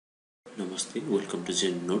नमस्ते, welcome to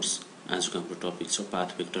Jane notes. आजको हाम्रो टपिक छ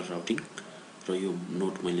पाथ भेक्टर राउटिङ र यो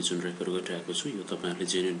नोट मैले जुन रेफर गरिरहेको छु यो तपाईहरुले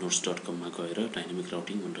jnnotes.com मा गएर डाइनामिक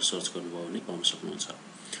राउटिङ भनेर सर्च गर्नुभयो भने पाउन सक्नुहुन्छ।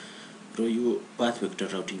 र यो पाथ भेक्टर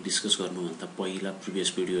राउटिङ डिस्कस गर्नुभन्दा पहिला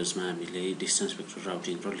प्रिभियस भिडियोजमा हामीले डिस्टेन्स भेक्टर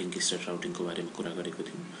राउटिङ र लिंक स्टेट राउटिङको बारेमा कुरा गरेको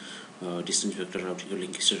थियौं। डिस्टेन्स भेक्टर राउटिङ र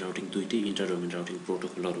लिंक स्टेट राउटिङ दुईटै इन्टरडोमेन राउटिङ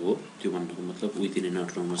प्रोटोकलहरु हो। त्यो भन्नुको मतलब विदिन एन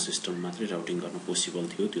अटोनोमस सिस्टम मात्रै राउटिङ गर्न पोसिबल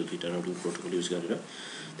थियो त्यो दुईटा राउटिङ प्रोटोकल युज गरेर।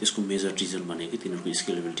 त्यसको मेजर रिजन भनेको तिनीहरुको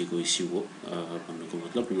स्केलेबिलिटीको इस्यु हो। भन्नुको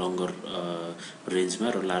मतलब लंगर रेन्जमा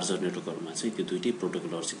र लार्जर नेटवर्कहरुमा चाहिँ त्यो दुईटै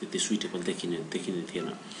प्रोटोकलहरु चाहिँ त्यति सुइटेबल देखिने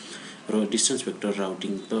थिएन। र डिस्टेन्स भेक्टर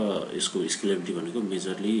राउटिङ त यसको स्केलेबिलिटी भनेको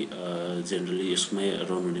मेजरली जनरली यसमै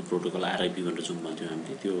रन हुने प्रोटोकल आरआईपी भनेर जुन भन्थ्यौं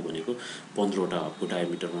हामीले त्यो भनेको 15 वटा हबको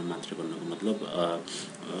डायामिटरमा मात्रै भन्नुको मतलब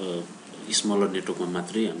स्मलर नेटवर्कमा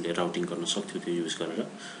मात्रै हामीले राउटिङ गर्न सक्थ्यौं त्यो युज गरेर।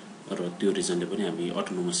 र त्यो रिजनले पनि हामी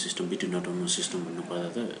autonomous system between autonomous system भन्नु पर्दा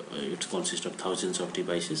त it's consist of thousands of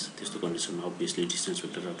devices. त्यस्तो कन्डिसनमा obviously distance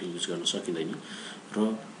vector routing use गर्न सकिदैन।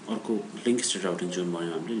 र अर्को लिंक स्टेट राउटिङ जुन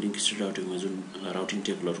भन्यौं हामीले लिंक स्टेट राउटिङमा जुन राउटिङ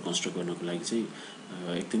टेबलहरु कन्स्ट्रक्ट गर्नको लागि चाहिँ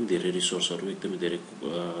एकदमै धेरै रिसोर्सहरु एकदमै धेरै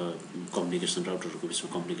कम्युनिकेसन राउटरहरुको बीचमा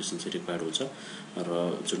कम्युनिकेसन चाहिँ रिक्वायर्ड हुन्छ। र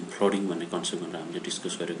जुन फ्लडिङ भन्ने कन्सेप्ट भनेर हामीले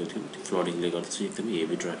डिस्कस गरेको थियौं त्यो फ्लडिङले गर्दा चाहिँ एकदमै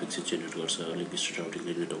हेभी ट्राफिक चाहिँ जेनेरेट गर्छ लिंक स्टेट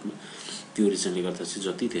राउटिङले नेटवर्कमा। त्यो रिजनले गर्दा चाहिँ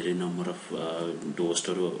जति धेरै नम्बर अफ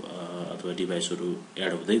होस्टहरु अथवा डिभाइसहरु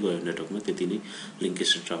एड हुँदै गयो नेटवर्कमा त्यति नै लिंक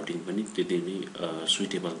स्टेट राउटिङ पनि त्यति नै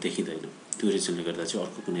सुइटेबल देखिदैन। त्यो रिजनले गर्दा चाहिँ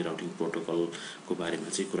अर्को कुनै राउटिङ प्रोटोकलको बारेमा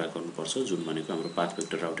चाहिँ कुरा गर्नुपर्छ जुन भनेको हाम्रो पाथ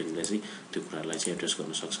भेक्टर राउटिङले चाहिँ त्यो कुरालाई चाहिँ एड्रेस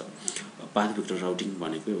गर्न सक्छ। पाथ भेक्टर राउटिङ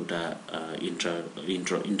भनेको एउटा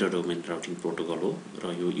इन्टरडोमेन राउटिङ प्रोटोकल हो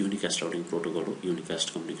र यो युनिकास्ट राउटिङ प्रोटोकल हो। युनिकास्ट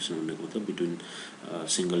कम्युनिकेसन भनेको मतलब between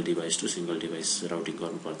single device to single device routing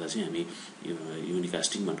गर्नुपर्दा चाहिँ हामी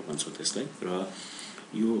युनिकास्टिङ भनेर भन्छौं त्यसलाई। र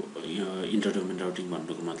यो इन्टरडोमेन राउटिङ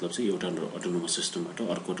भन्नुको मतलब चाहिँ एउटा अटोनोमस सिस्टमबाट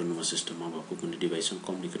अर्को अटोनोमस सिस्टममा भएको कुनै डिभाइससँग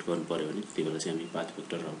कम्युनिकेट गर्नु पर्यो भने त्यतिबेला चाहिँ हामी पाथ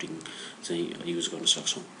भेक्टर राउटिङ चाहिँ युज गर्न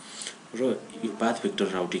सक्छौं। र यो पाथ भेक्टर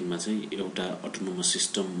राउटिङमा चाहिँ एउटा अटोनोमस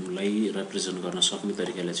सिस्टमलाई रिप्रेजेन्ट गर्न सक्ने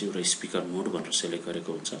तरिकाले चाहिँ एउटा स्पिकर नोड भनेर सेलेक्ट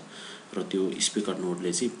गरेको हुन्छ। र त्यो स्पिकर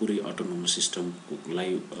नोडले चाहिँ पुरै अटोनोमस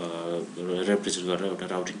सिस्टमलाई रिप्रेजेन्ट गरेर एउटा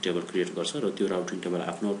राउटिङ टेबल क्रिएट गर्छ र त्यो राउटिङ टेबल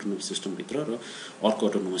आफ्नो अटोनोमस सिस्टम भित्र र अर्को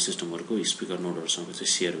अटोनोमस सिस्टमहरुको स्पिकर नोडहरुसँग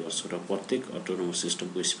चाहिँ शेयर गर्छ र प्रत्येक अटोनोमस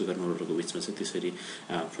सिस्टमको स्पिकर नोडहरुको बीचमा चाहिँ त्यसरी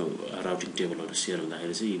आफ्नो राउटिङ टेबलहरु शेयर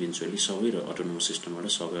हुँदाखेरि चाहिँ इभेन्चुअली सबै अटोनोमस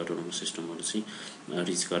सिस्टमबाट सबै अटोनोमस सिस्टमहरु चाहिँ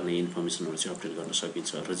रिच गर्ने इन्फर्मेसनहरु चाहिँ अपडेट गर्न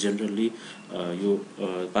सकिन्छ। र जनरली यो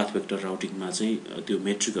पाथ भेक्टर राउटिङमा चाहिँ त्यो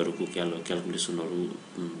मेट्रिकहरुको क्याल्कुलेसनहरु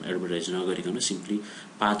एडभर्टाइज नगरिकन सिम्पली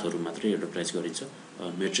पाथहरु मात्रै एडभर्टाइज गरिन्छ।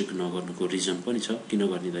 मेट्रिक नगर्नुको रिजन पनि छ किन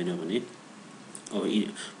गर्निदैन भने अब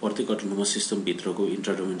प्रत्येक अटोनोमस सिस्टम भित्रको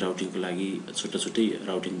इन्टरडोमेन राउटिङको लागि छुट्टा छुट्टै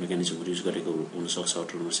राउटिङ मेकानिजमहरु युज गरेको हुन सक्छ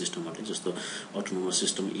अटोनोमस सिस्टमहरुले। जस्तो अटोनोमस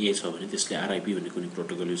सिस्टम ए छ भने त्यसले आरआईपी भन्ने कुनै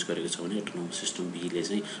प्रोटोकल युज गरेको छ भने अटोनोमस सिस्टम बी ले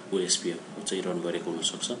चाहिँ ओएसपी चाहिँ रन गरेको हुन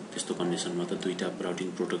सक्छ। त्यस्तो कन्डिसनमा त दुईटा राउटिङ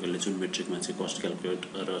प्रोटोकलले जुन मेट्रिकमा चाहिँ कस्ट क्याल्कुलेट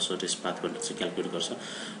र सर्टेस्ट पाथ भनेर चाहिँ क्याल्कुलेट गर्छ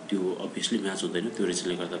त्यो obviously म्याच हुँदैन। त्यो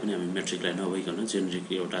रिजनले गर्दा पनि हामी मेट्रिकलाई नभइकन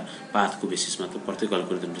जेनेरिक एउटा पाथको बेसिसमा त प्रत्येक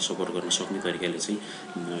एल्गोरिदमले सपोर्ट गर्न सक्ने तरिकाले चाहिँ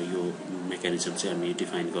यो मेकानिजम चाहिँ हामी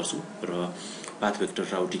डिफाइन गर्छौं। र पाथ भेक्टर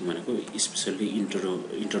राउटिङ भनेको स्पेशली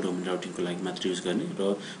इन्टरडोमेन राउटिङको लागि मात्र युज गर्ने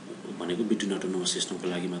र भनेको बिट्विन अटोनोमस सिस्टमको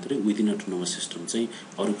लागि मात्रै विदिन अटोनोमस सिस्टम चाहिँ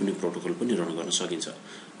अरु कुनै प्रोटोकल पनि रन गर्न सकिन्छ।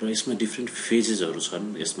 र यसमा डिफरेन्ट फेजेसहरु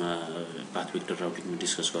छन्। यसमा पाथ भेक्टर राउटिङमा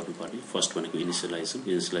डिस्कस गर्नुपर्ने फर्स्ट भनेको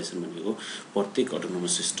इनिशियलाइजेसन भनेको प्रत्येक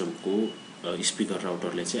अटोनोमस सिस्टमको स्पिकर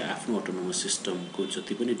राउटरले चाहिँ आफ्नो अटोनोमस सिस्टमको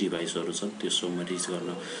जति पनि डिभाइसहरु छन् त्यो सबमा रिच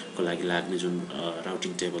गर्नको लागि लाग्ने जुन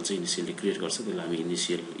राउटिङ टेबल चाहिँ इनिशियली क्रिएट गर्छ त्यसलाई हामी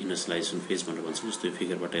इनिशियलाइजेसन फेज भनेर भन्छौं। जस्तो यो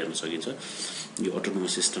फिगरबाट हेर्न सकिन्छ यो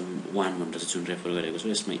अटोनोमस सिस्टम 1 भनेर जुन रेफर गरेको छ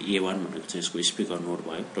यसमा A1 भनेको चाहिँ यसको स्पिकर नोड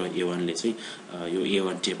भयो र A1 ले चाहिँ यो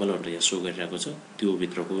A1 टेबल भनेर यहाँ शो गरिरहेको छ। त्यो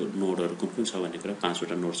भित्रको नोडहरु कुन छ भन्ने कुरा 5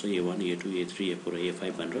 वटा नोड छ A1 A2 A3 A4 र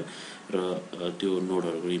A5 भनेर। र त्यो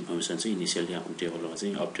नोडहरुको इन्फर्मेसन चाहिँ इनिशियली आफ्नो टेबलमा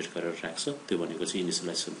चाहिँ अपडेट गरेर राख्छ। त्यो भनेको चाहिँ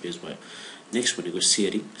इनिशियलाइजेसन फेज भयो। नेक्स्ट भनेको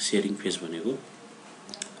शेयरिङ फेज भनेको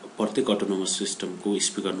प्रत्येक अटोनोमस सिस्टमको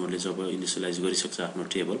स्पिकर नोडले जब इनिशियलाइज गरिसक्छ आफ्नो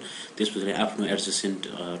टेबल त्यसपछि आफ्नो एडजेसेन्ट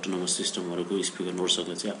अटोनोमस सिस्टमहरुको स्पिकर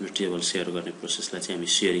नोडसँग चाहिँ आफ्नो टेबल शेयर गर्ने प्रोसेसलाई चाहिँ हामी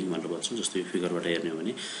शेयरिङ भनेर भन्छौं। जस्तो यो फिगरबाट हेर्ने हो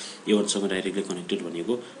भने A1 सँग डाइरेक्टली कनेक्टेड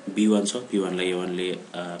भनेको B1 छ। B1 लाई A1 ले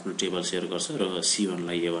आफ्नो टेबल शेयर गर्छ र C1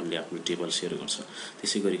 लाई A1 ले आफ्नो टेबल शेयर गर्छ।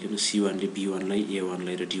 त्यसैगरिकन C1 ले B1 लाई A1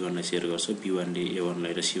 लाई र D1 लाई शेयर गर्छ। B1 ले A1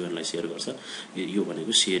 लाई र C1 लाई शेयर गर्छ। यो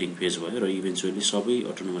भनेको शेयरिङ फेज भयो। र इभेन्चुअली सबै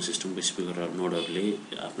अटोनोमस सिस्टमको स्पिकर नोडहरुले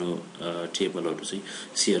आफ्नो टेबलहरु चाहिँ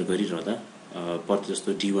शेयर गरिरहँदा प्रति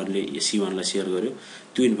जस्तो D1 ले C1 लाई शेयर गर्यो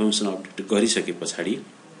त्यो इन्फर्मेसन अपडेट गरिसकेपछि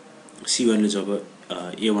C1 ले जब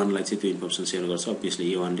A1 लाई चाहिँ त्यो इन्फर्मेसन सेयर गर्छ। अभियसली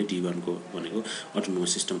A1 ले D1 को भनेको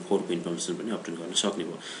अटोनोमस सिस्टम 4 को इन्फर्मेसन पनि अपडेट गर्न सक्ने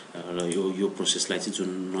भयो र यो प्रोसेसलाई चाहिँ जुन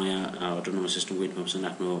नयाँ अटोनोमस सिस्टमको इन्फर्मेसन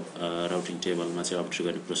आफ्नो राउटिङ टेबलमा चाहिँ अपडेट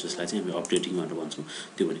गर्ने प्रोसेसलाई चाहिँ हामी अपडेटिङ भनेर भन्छौँ।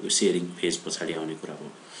 त्यो भनेको सेयरिङ फेज पछाडि आउने कुरा हो।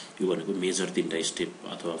 यो भनेको मेजर 3टा स्टेप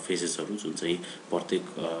अथवा फेजेसहरू जुन चाहिँ प्रत्येक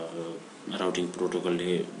राउटिङ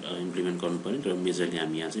प्रोटोकलले इम्प्लिमेन्ट गर्नुपर्ने र मेजरली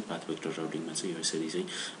हामी यहाँ चाहिँ पाथ भेक्टर राउटिङमा चाहिँ यसरी चाहिँ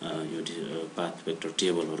यो पाथ भेक्टर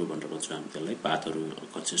टेबलहरू भनेर भन्छौँ हामी त्यसलाई। पाथहरू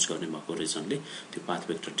कन्सिस्ट गर्ने भएको रिजनले त्यो पाथ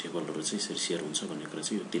भेक्टर टेबलहरू चाहिँ यसरी सेयर हुन्छ भन्ने कुरा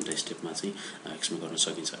चाहिँ यो 3टा स्टेपमा चाहिँ एक्सप्लेन गर्न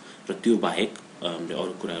सकिन्छ। र त्यो बाहेक हामीले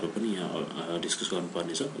अरू कुराहरू पनि यहाँ डिस्कस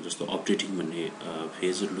गर्नुपर्ने छ, जस्तो अपडेटिङ भन्ने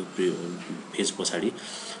फेज पछाडि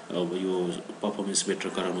अब यो पर्फर्मेन्स बेटर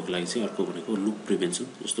गराउनको लागि चाहिँ अर्को भनेको लुप प्रिभेन्सन।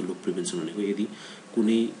 जस्तो लुप प्रिभेन्सन भनेको यदि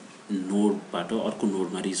कुनै नोडबाट अर्को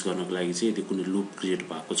नोडमा रिच गर्नको लागि चाहिँ यदि कुनै लुप क्रिएट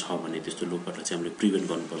भएको छ भने त्यस्तो लुपबाट चाहिँ हामीले प्रिभेन्ट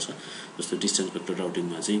गर्नुपर्छ। जस्तो डिस्टेन्स भेक्टर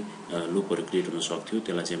राउटिङमा चाहिँ लुपहरू क्रिएट हुन सक्थ्यो,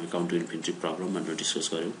 त्यसलाई चाहिँ हामी काउन्टर इन्फिनिटी प्रब्लम भनेर डिस्कस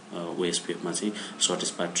गऱ्यौँ। ओएसपीएफमा चाहिँ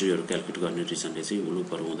सर्टेस्ट पाथ ट्रीहरू क्यालकुलेट गर्ने रिजनले चाहिँ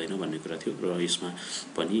लुपहरू हुँदैन भन्ने कुरा थियो र यसमा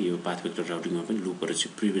पनि यो पाथ भेक्टर राउटिङमा पनि लुपहरू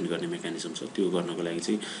चाहिँ प्रिभेन्ट गर्ने मेकानिजम छ। त्यो गर्नको लागि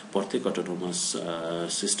चाहिँ प्रत्येक अटोनोमस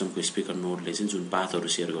सिस्टमको स्पिकर नोडले चाहिँ जुन पाथहरू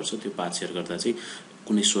सेयर गर्छ त्यो पाथ सेयर गर्दा चाहिँ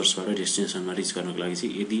कुनै सोर्सबाट डेस्टिनेसनमा रिच गर्नको लागि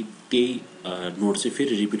चाहिँ यदि त्यही नोड चाहिँ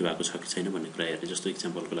फेरि रिपिट भएको छ कि छैन भन्ने कुरा हेर्ने। जस्तो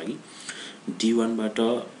इक्जाम्पलको लागि D1 बाट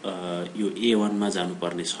यो A1 मा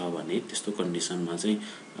जानुपर्ने छ भने त्यस्तो कन्डिसनमा चाहिँ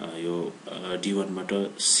यो D1 बाट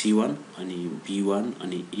C1 अनि B1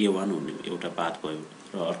 अनि A1 हुने एउटा पाथ भयो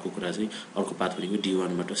र अर्को कुरा चाहिँ अर्को पाथ भनेको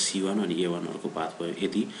D1 बाट C1 अनि A1 अर्को पाथ भयो।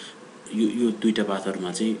 यदि यो दुईटा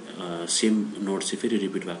पाथहरुमा चाहिँ सेम नोड चाहिँ फेरि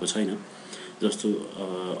रिपिट भएको छैन। जस्तो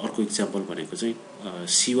अर्को इक्जाम्पल भनेको चाहिँ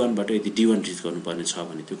C1 बाट यदि D1 रिच गर्नुपर्ने छ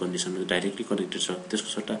भने त्यो कन्डिसनमा डाइरेक्टली कनेक्टेड छ, त्यसको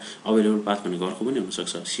सट्टा अवेलेबल पाथ भनेको अर्को पनि हुन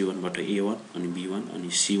सक्छ। C1 बाट A1 अनि B1 अनि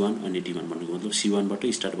C1 अनि D1 भन्नुको मतलब C1 बाट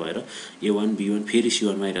स्टार्ट भएर A1 B1 फेरि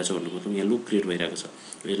C1 मा आइरहेछ भन्नुको मतलब यहाँ लुप क्रिएट भइरहेको छ।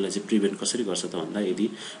 यसलाई चाहिँ प्रिभेन्ट कसरी गर्छ त भन्दा यदि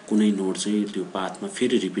कुनै नोड चाहिँ त्यो पाथमा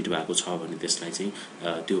फेरि रिपिट भएको छ भने त्यसलाई चाहिँ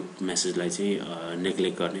त्यो मेसेजलाई चाहिँ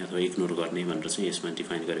नेग्लेक्ट गर्ने अथवा इग्नोर गर्ने भनेर चाहिँ यसमा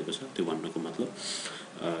डिफाइन गरेको छ। त्यो भन्नुको मतलब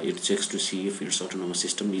it checks to see if its autonomous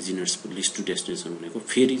system is in its list to destination भनेको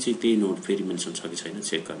फेरि चाहिँ त्यही नोड फेरि मेन्सन छ कि छैन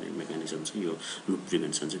चेक गर्ने मेकानिजम चाहिँ यो लुप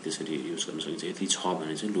प्रिभेन्सन चाहिँ त्यसरी युज गर्न सकिन्छ। यदि छ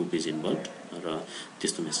भने चाहिँ लुप इज इन्भल्भड र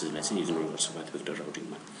त्यस्तो मेसेजलाई चाहिँ इग्नोर गर्छ पाथ भेक्टर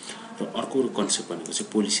राउटिङमा। र अर्को कन्सेप्ट भनेको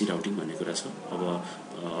चाहिँ पोलिसी राउटिङ भन्ने कुरा छ।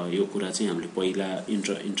 अब यो कुरा चाहिँ हामीले पहिला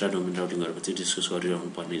इन्ट्राडोमेन राउटिङहरुमा चाहिँ डिस्कस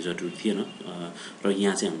गरिरहनु पर्ने जरुरी थिएन र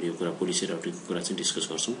यहाँ चाहिँ हामीले यो कुरा पोलिसी राउटिङको कुरा चाहिँ डिस्कस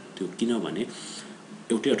गर्छौं। त्यो किनभने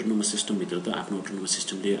एउटै अटोनोमस सिस्टम भित्र त आफ्नो अटोनोमस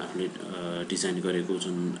सिस्टमले आफूले डिजाइन गरेको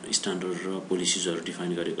जुन स्ट्यान्डर्ड र पोलिसीजहरु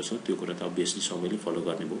डिफाइन गरेको छ त्यो कुरा त अभियसली सबैले फलो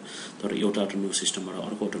गर्ने भयो। तर एउटा अटोनोमस सिस्टमबाट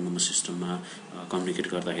अर्को अटोनोमस सिस्टममा कम्युनिकेट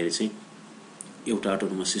गर्दाखेरि चाहिँ एउटा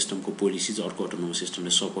अटोनोमस सिस्टमको पोलिसी चाहिँ अर्को अटोनोमस सिस्टमले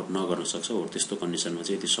सपोर्ट नगर्न सक्छ। हो त्यस्तो कन्डिसनमा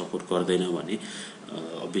चाहिँ यदि सपोर्ट गर्दैन भने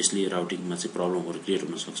अभियसली राउटिङमा चाहिँ प्रब्लमहरु क्रिएट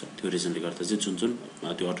हुन सक्छ। त्यो रिजनले गर्दा चाहिँ जुन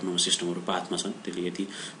त्यो अटोनोमस सिस्टमहरु पाथमा छन् त्यसले यदि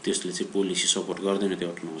त्यसले चाहिँ पोलिसी सपोर्ट गर्दैन त्यो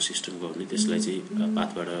अटोनोमस सिस्टमको भने त्यसलाई चाहिँ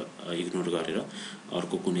पाथबाट इग्नोर गरेर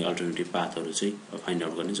अर्को कुनै अल्टरनेटिभ पाथहरु चाहिँ फाइन्ड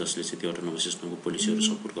आउट गर्ने जसले चाहिँ त्यो अटोनोमस सिस्टमको पोलिसीहरु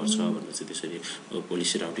सपोर्ट गर्छ भनेर चाहिँ त्यसरी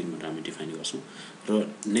पोलिसी राउटिङ भनेर हामी डिफाइन गर्छौं। र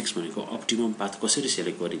नेक्स्ट भनेको अप्टिमम पाथ कसरी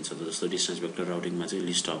सेलेक्ट गरिन्छ त जस्तो डिस्टेन्स भेक्टर राउटिङमा चाहिँ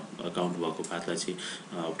लिस्ट काउन्ट भएको पाथलाई चाहिँ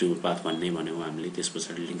अप्टिमल पाथ भन्ने भन्यौ हामीले।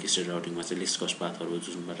 त्यसपछि लिंक स्टेट राउटिङमा चाहिँ लिस्ट कस्ट पाथहरु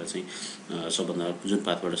जुनबाट चाहिँ सबभन्दा जुन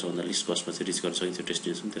पाथबाट सबभन्दा लिस्ट कस्टमा चाहिँ रिच गर्न सकिन्छ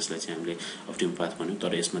डेस्टिनेसन त्यसलाई चाहिँ हामीले अप्टिमल पाथ भन्यौ।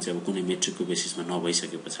 तर यसमा चाहिँ अब कुनै मेट्रिकको बेसिसमा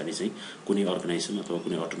नभइसकेपछि चाहिँ कुनै अर्गनाइजेसन अथवा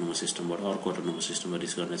कुनै अटोनोमस सिस्टमबाट अर्को अटोनोमस सिस्टममा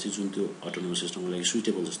रिच गर्न चाहिँ जुन त्यो अटोनोमस सिस्टमको लागि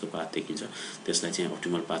सुइटेबल जस्तो पाथ देखिन्छ त्यसलाई चाहिँ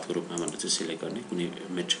अप्टिमल पाथको रूपमा भनेर चाहिँ सिलेक्ट गर्ने कुनै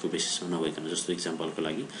मेट्रिकको बेसिसमा नभइकन। जस्तो एक्जाम्पलको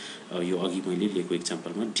लागि यो अघि मैले लिएको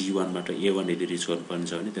एक्जाम्पलमा D1 बाट A1 यदि रिच गर्नुपर्ने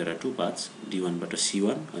छ भने there are two paths D1 बाट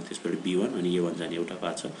C1 अनि त्यसपछि B1 अनि A1 जाने एउटा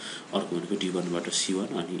पाथ छ। अर्को भनेको D1 बाट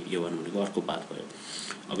C1 अनि A1 भनेको अर्को पाथ भयो।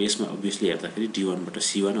 अब यसमा अभियसली हेर्दाखेरि D1 बाट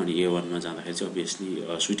C1 अनि A1 मा जाँदाखेरि चाहिँ अभियसली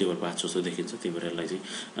सुइटेबल पाथ जस्तो देखिन्छ। त्यही भएर यसलाई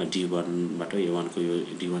चाहिँ D1 बाट A1 को यो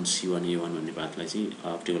D1 C1 A1 भन्ने पाथलाई चाहिँ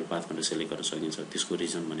अप्टिमल पाथ भनेर सिलेक्ट गर्न सकिन्छ। त्यसको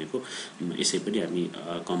रिजन भनेको यसै पनि हामी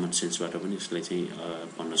कमन सेन्सबाट पनि यसलाई चाहिँ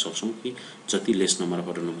भन्न सक्छौं कि जति lace number of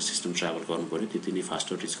autonomous system travel गर्नु पर्यो त्यति नै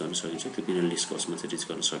फास्टर रिच गर्न सकिन्छ, त्यति नै लेस कस्टमा चाहिँ रिच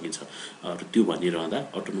गर्न सकिन्छ। र त्यो भनिरहँदा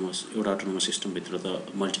एउटा अटोनोमस सिस्टम भित्र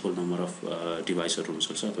त मल्टिपल नम्बर अफ डिभाइसहरु हुन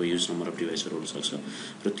सक्छ अथवा ह्युज नम्बर अफ डिभाइसहरु हुन सक्छ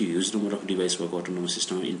र त्यो ह्युज नम्बर अफ डिभाइस भएको अटोनोमस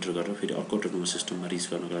सिस्टममा इन्टर गरेर फेरि अर्को अटोनोमस सिस्टममा रिच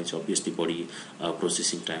गर्नको लागि चाहिँ अभियसली बढी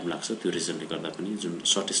प्रोसेसिङ टाइम लाग्छ। त्यो रिजनले गर्दा पनि जुन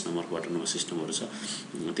सर्टेस्ट नम्बरको अटोनोमस सिस्टमहरु छ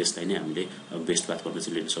त्यसलाई नै हामीले बेस्ट पाथ भन्न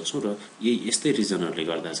चाहिँ लिन सक्छौं। र यही यस्तै रिजनहरुले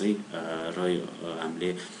गर्दा चाहिँ र हामीले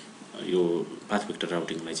यो पाथ भेक्टर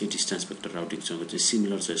राउटिङलाई चाहिँ डिस्टेन्स भेक्टर राउटिङसँग चाहिँ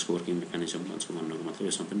सिमिलर छ यसको वर्किङ मेकानिजम भन्नुको मतलब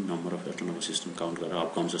यसमा पनि number of autonomous system count गरेर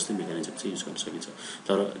आउटकम जस्तै मेकानिजम चाहिँ युज गर्न सकिन्छ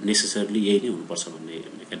तर नेसेसरली यही नै हुनुपर्छ भन्ने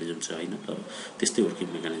मेकानिजम चाहिँ होइन तर त्यस्तै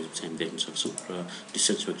वर्किङ मेकानिजम चाहिँ हामी देख्न सक्छौँ र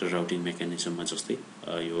डिस्टेन्स भेक्टर राउटिङ मेकानिजममा जस्तै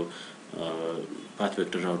यो पाथ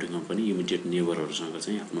भेक्टर राउटिङमा पनि इमिडिएट नेबरहरूसँग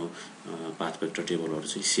चाहिँ आफ्नो पाथ भेक्टर टेबलहरू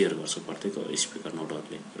चाहिँ सेयर गर्छ प्रत्येक स्पिकर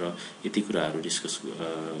नोडहरूले र यति कुराहरू डिस्कस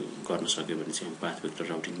गर्न सक्यो भने चाहिँ हामी पाथ भेक्टर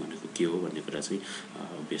राउटिङ भनेको के हो भन्ने कुरा चाहिँ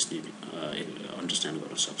बेसली अन्डरस्ट्यान्ड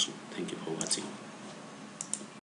गर्न सक्छौँ थ्याङ्क यू फर वाचिङ